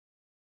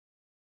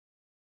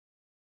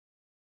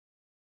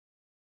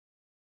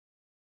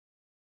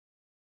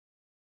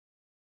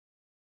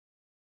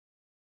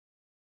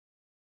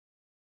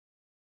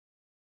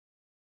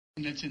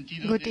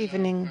Good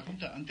evening.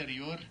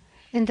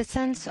 In the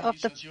sense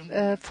of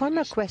the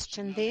former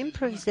question, the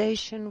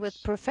improvisation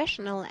with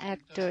professional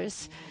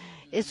actors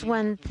is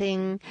one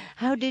thing.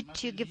 How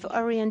did you give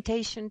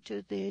orientation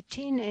to the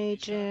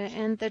teenager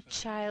and the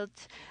child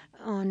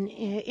on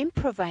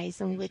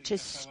improvising, which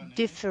is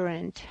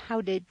different? How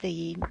were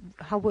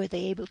they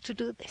able to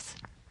do this?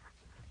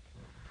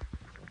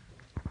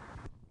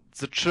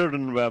 The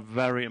children were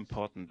very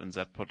important in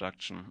that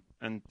production,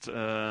 and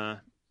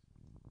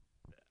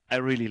I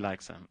really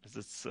like them.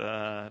 It's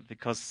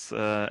because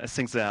I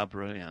think they are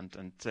brilliant,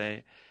 and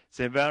they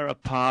were a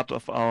part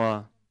of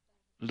our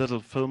little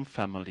film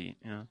family,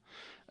 yeah?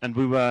 And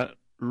we were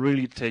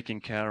really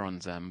taking care on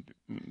them.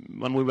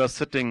 When we were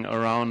sitting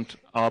around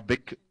our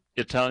big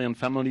Italian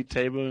family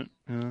table,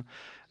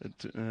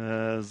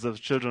 the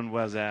children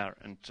were there,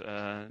 and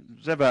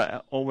they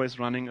were always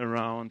running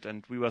around,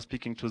 and we were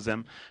speaking to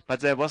them, but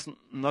there was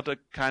not a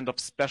kind of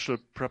special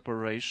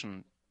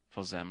preparation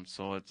for them.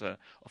 So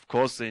of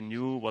course they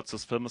knew what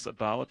this film is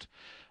about,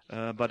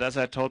 but as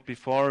I told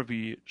before,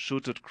 we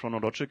shoot it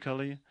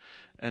chronologically,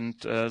 and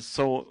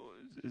so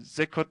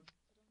they could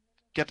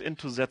get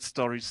into that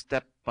story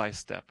step by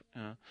step,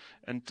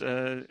 and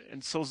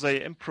so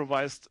they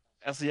improvised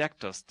as the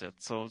actors did.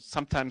 So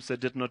sometimes they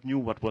did not know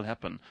what will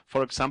happen.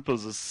 For example,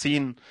 the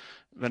scene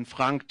when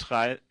Frank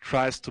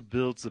tries to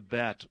build the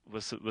bed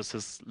with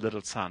his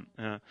little son.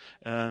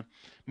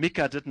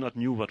 Mika did not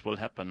know what will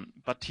happen,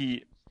 but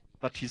he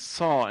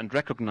saw and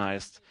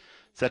recognized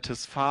that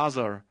his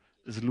father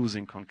is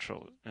losing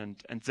control,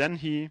 and then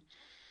he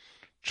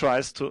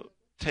tries to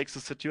take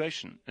the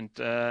situation, and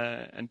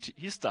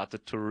he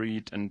started to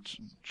read and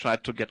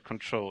tried to get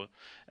control,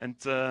 and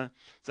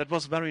that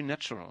was very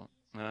natural.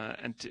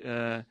 And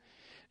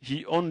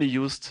he only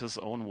used his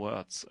own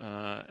words,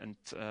 and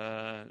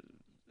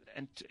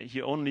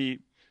he only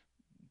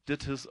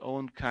did his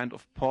own kind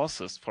of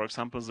pauses. For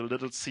example, the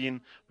little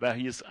scene where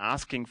he is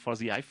asking for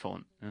the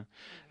iPhone,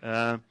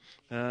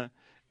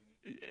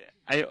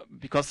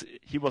 because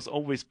he was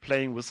always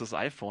playing with his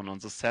iPhone on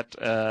the set.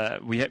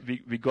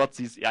 We got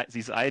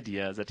this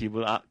idea that he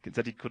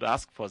could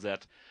ask for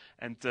that,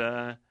 and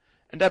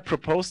I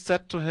proposed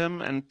that to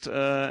him, and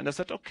I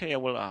said, okay, I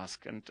will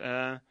ask, and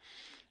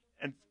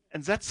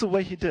that's the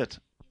way he did.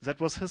 That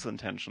was his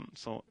intention.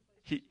 So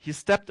he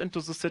stepped into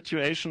the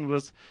situation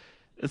with,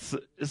 is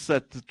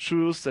that the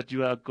truth that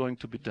you are going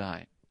to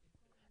die?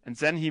 And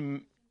then he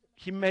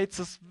made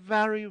this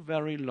very,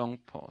 very long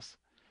pause.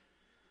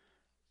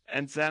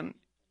 And then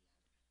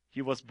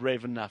he was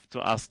brave enough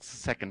to ask the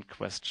second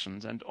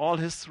question, and all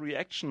his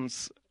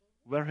reactions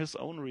were his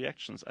own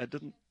reactions. I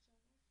didn't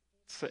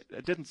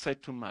say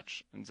too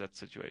much in that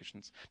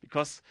situations,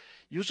 because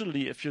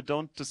usually if you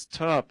don't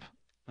disturb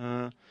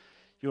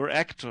your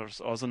actors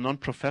or the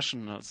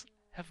non-professionals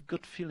have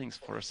good feelings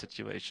for a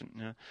situation.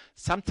 Yeah?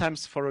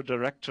 Sometimes for a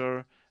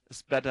director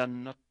it's better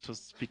not to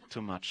speak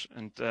too much,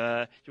 and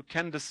you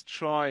can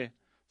destroy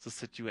the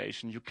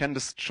situation. You can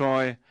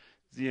destroy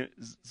the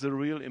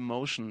real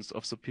emotions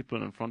of the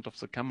people in front of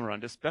the camera,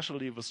 and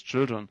especially with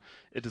children,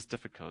 it is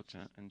difficult.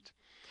 Yeah? And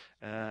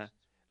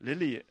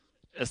Lily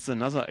is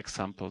another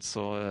example.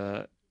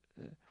 So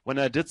when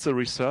I did the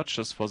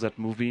researches for that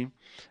movie,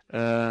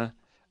 I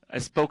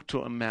spoke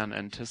to a man,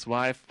 and his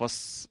wife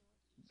was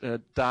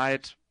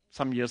died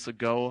some years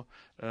ago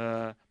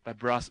by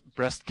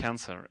breast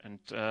cancer, and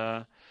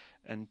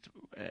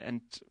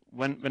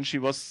when she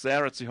was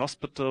there at the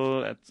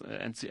hospital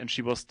and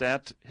she was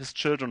dead, his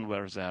children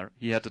were there.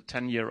 He had a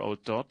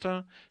 10-year-old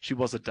daughter. She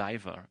was a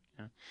diver,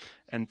 yeah?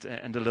 and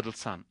a little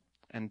son.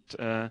 And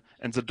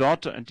the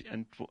daughter,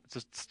 and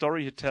the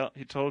story he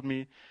told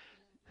me,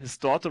 his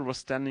daughter was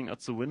standing at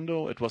the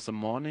window. It was a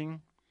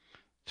morning,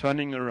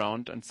 turning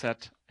around and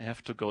said, I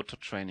have to go to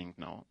training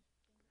now.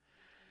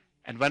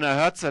 And when I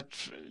heard that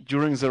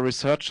during the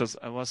researches,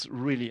 I was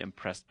really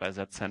impressed by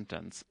that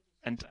sentence.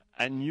 And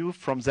I knew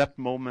from that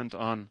moment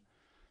on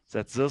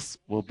that this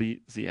will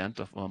be the end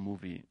of our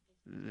movie.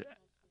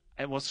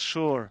 I was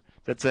sure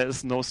that there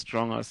is no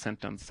stronger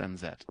sentence than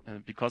that,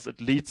 because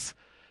it leads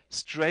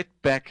straight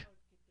back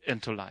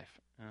into life.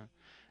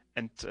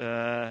 And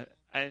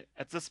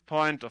at this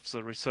point of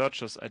the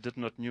researches, I did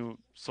not know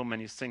so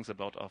many things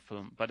about our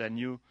film, but I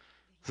knew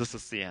this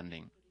is the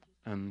ending.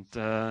 And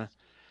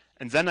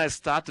then I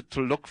started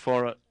to look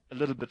for a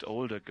little bit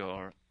older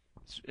girl.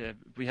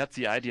 We had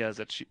the idea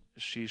that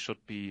she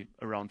should be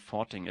around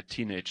 14, a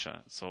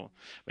teenager. So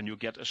when you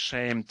get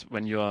ashamed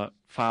when your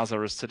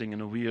father is sitting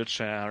in a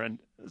wheelchair, and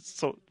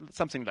so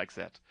something like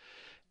that.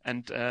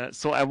 And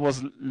so I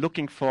was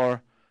looking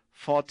for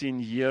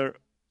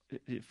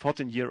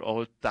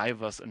 14-year-old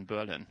divers in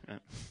Berlin.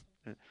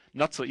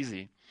 Not so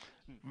easy.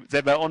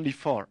 There were only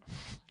 4,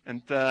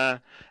 and I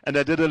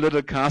did a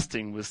little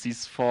casting with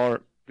these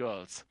 4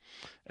 girls,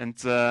 and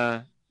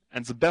the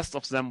best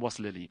of them was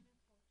Lily.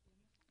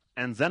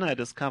 And then I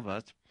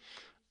discovered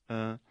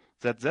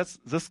that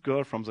this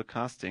girl from the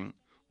casting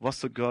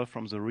was the girl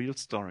from the real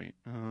story,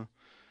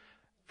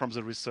 from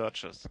the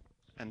researchers.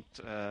 And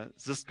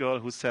this girl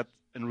who said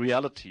in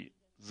reality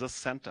this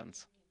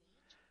sentence,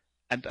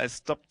 And I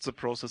stopped the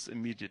process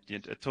immediately.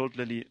 And I told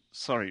Lily,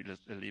 sorry,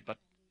 Lily, but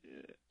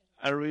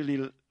I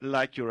really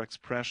like your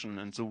expression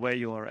and the way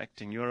you are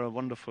acting. You're a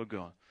wonderful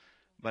girl.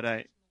 But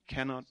I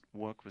cannot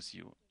work with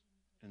you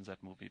in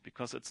that movie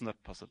because it's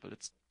not possible.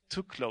 It's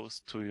too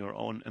close to your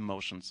own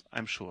emotions,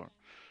 I'm sure.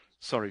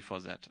 Sorry for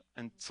that.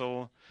 And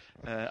so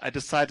I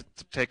decided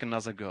to take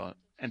another girl.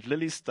 And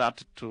Lily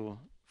started to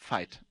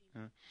fight.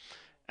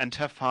 And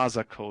her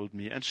father called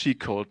me, and she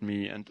called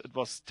me, and it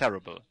was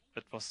terrible.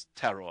 It was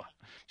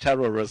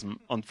terrorism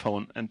on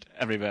phone and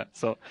everywhere.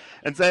 So,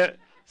 and they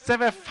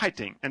were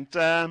fighting. And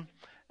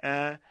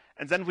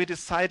then we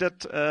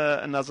decided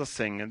another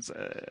thing. And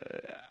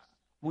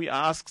we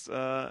asked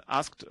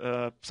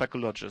a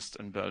psychologist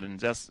in Berlin.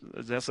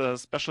 There's a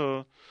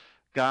special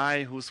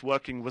guy who's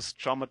working with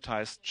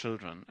traumatized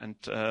children, and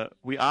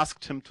we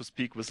asked him to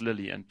speak with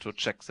Lily and to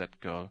check that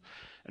girl,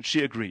 and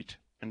she agreed.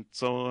 And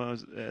so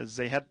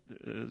they had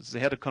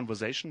a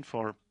conversation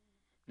for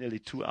nearly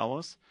 2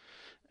 hours,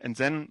 and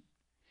then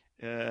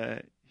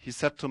he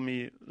said to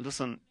me,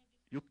 "Listen,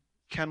 you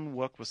can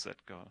work with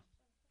that girl.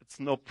 It's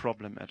no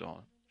problem at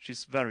all.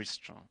 She's very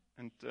strong,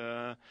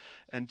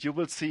 and you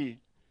will see."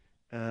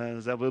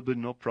 There will be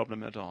no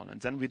problem at all.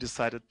 And then we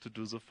decided to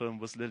do the film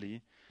with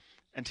Lily,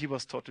 and he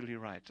was totally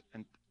right.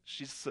 And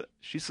she's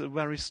a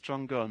very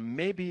strong girl.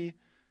 Maybe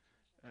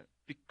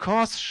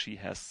because she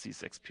has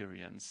this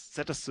experience,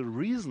 that is the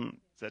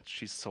reason that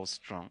she's so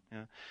strong.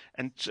 Yeah?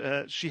 And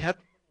she had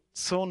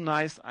so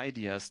nice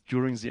ideas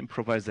during the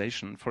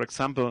improvisation. For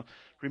example,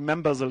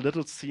 remember the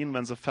little scene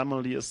when the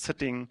family is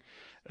sitting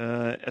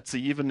at the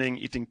evening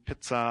eating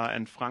pizza,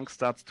 and Frank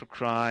starts to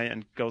cry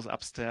and goes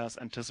upstairs,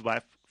 and his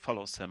wife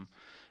follows him.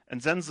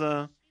 And then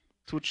the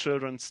 2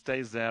 children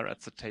stay there at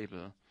the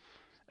table.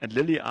 And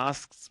Lily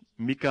asks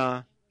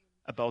Mika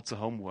about the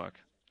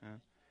homework.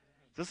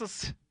 This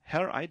is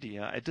her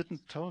idea. I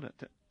didn't tell her.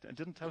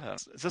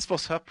 This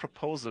was her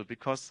proposal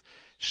because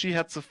she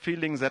had the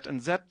feeling that in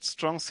that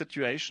strong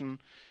situation,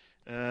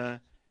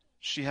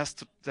 she has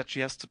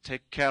to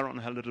take care on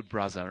her little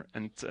brother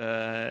and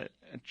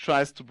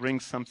tries to bring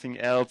something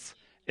else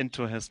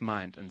into his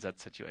mind in that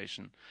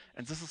situation.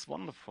 And this is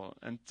wonderful.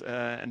 And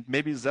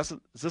maybe this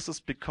is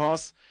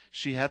because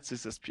she had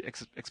this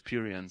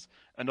experience.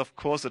 And of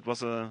course, it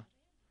was a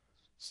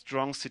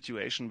strong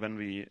situation when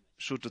we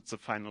shooted the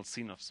final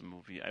scene of the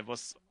movie. I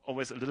was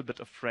always a little bit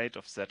afraid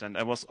of that, and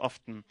I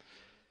often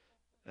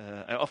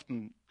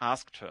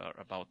asked her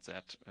about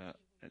that.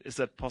 Is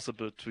that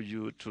possible to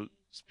you to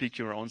speak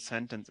your own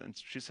sentence? And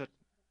she said,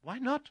 "Why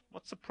not?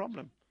 What's the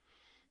problem?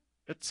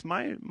 It's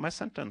my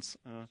sentence."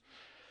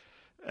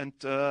 And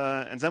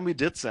then we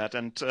did that,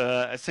 and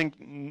I think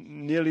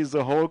nearly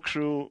the whole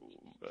crew,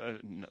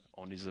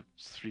 only the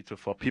 3 to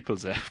 4 people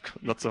there,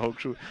 not the whole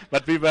crew,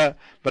 but we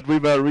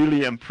were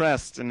really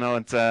impressed, you know,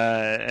 and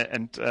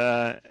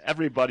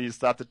everybody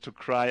started to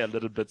cry a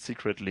little bit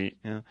secretly.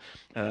 Yeah?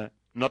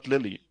 Not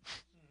Lily,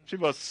 she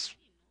was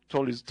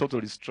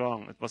totally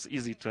strong. It was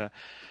easy to,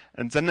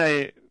 and then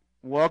I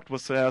walked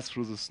with her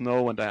through the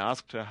snow, and I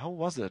asked her, "How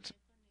was it?"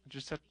 And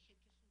she said,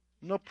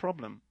 "No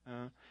problem.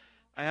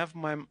 I have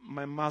my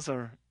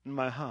mother in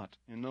my heart,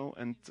 you know,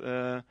 and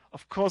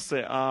of course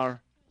there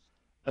are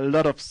a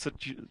lot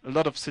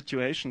of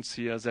situations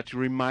here that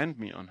remind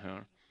me on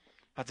her,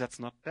 but that's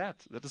not bad.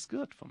 That is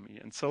good for me,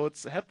 and so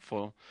it's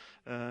helpful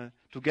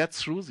to get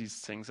through these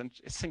things. And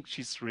I think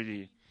she's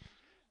really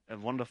a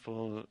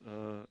wonderful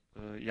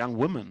young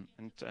woman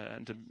and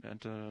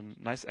a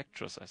nice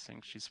actress. I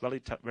think she's very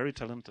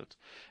talented,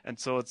 and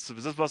so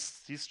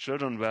these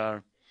children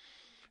were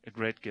a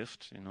great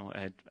gift. You know,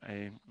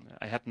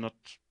 I had not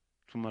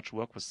too much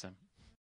work with them.